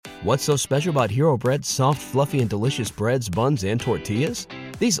What's so special about Hero Bread's soft, fluffy, and delicious breads, buns, and tortillas?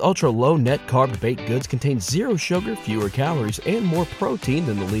 These ultra-low net-carb baked goods contain zero sugar, fewer calories, and more protein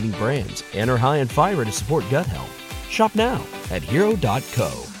than the leading brands, and are high in fiber to support gut health. Shop now at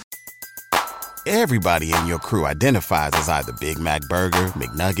Hero.co. Everybody in your crew identifies as either Big Mac Burger,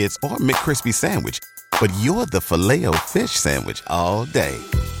 McNuggets, or McCrispy Sandwich. But you're the Filet-O-Fish Sandwich all day.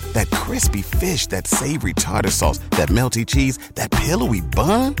 That crispy fish, that savory tartar sauce, that melty cheese, that pillowy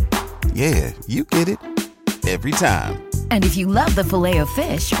bun. Yeah, you get it. Every time. And if you love the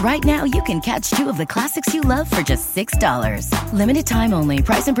Filet-O-Fish, right now you can catch two of the classics you love for just $6. Limited time only.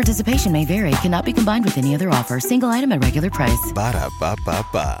 Price and participation may vary. Cannot be combined with any other offer. Single item at regular price.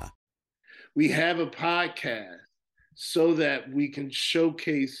 Ba-da-ba-ba-ba. We have a podcast so that we can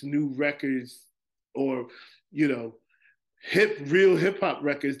showcase new records or, real hip hop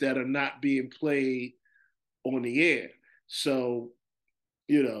records that are not being played on the air. So,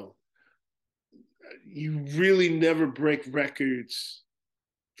 you really never break records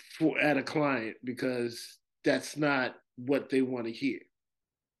at a client because that's not what they want to hear.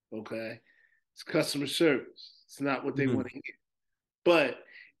 Okay? It's customer service. It's not what they want to hear. But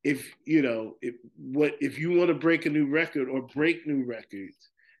if you want to break a new record or break new records,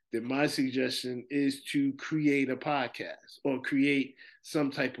 then my suggestion is to create a podcast or create some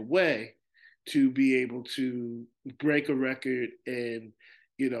type of way to be able to break a record and,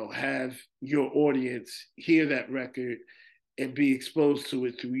 have your audience hear that record and be exposed to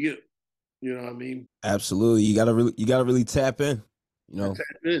it through you. You know what I mean? Absolutely. You gotta really tap in. Tap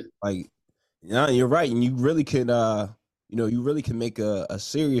in. Like, you're right, and you really can you really can make a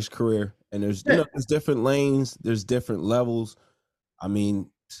serious career. And there's there's different lanes, there's different levels. I mean,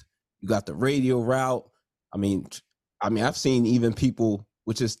 you got the radio route. I mean, I've seen even people,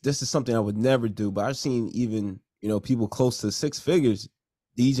 this is something I would never do, but I've seen even, people close to six figures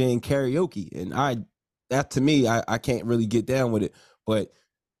DJing karaoke. And that to me, I can't really get down with it, but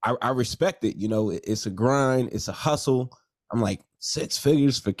I respect it. It's a grind, it's a hustle. I'm like, 6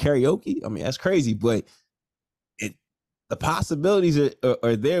 figures for karaoke? I mean, that's crazy, but the possibilities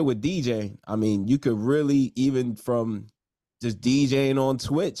are there with DJing. I mean, you could really, even from just DJing on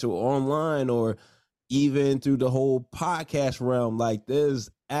Twitch or online or even through the whole podcast realm, like there's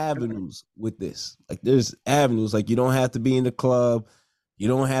avenues with this. Like there's avenues. Like you don't have to be in the club. You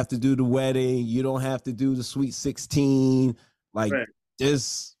don't have to do the wedding. You don't have to do the Sweet 16. Like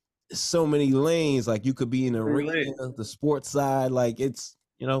there's so many lanes. Like you could be in the arena, the sports side. Like it's,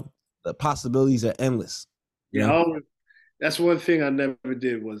 the possibilities are endless. That's one thing I never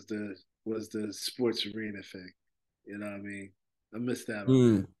did was the sports arena thing. You know what I mean? I missed that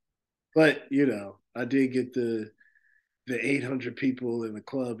one. But, I did get the 800 people in the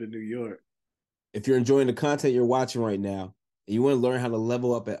club in New York. If you're enjoying the content you're watching right now, and you want to learn how to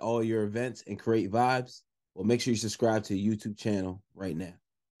level up at all your events and create vibes, well, make sure you subscribe to the YouTube channel right now.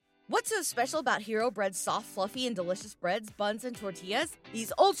 What's so special about Hero Bread's soft, fluffy, and delicious breads, buns, and tortillas?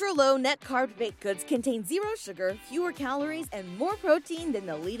 These ultra-low net-carb baked goods contain zero sugar, fewer calories, and more protein than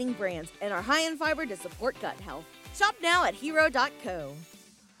the leading brands, and are high in fiber to support gut health. Shop now at Hero.co.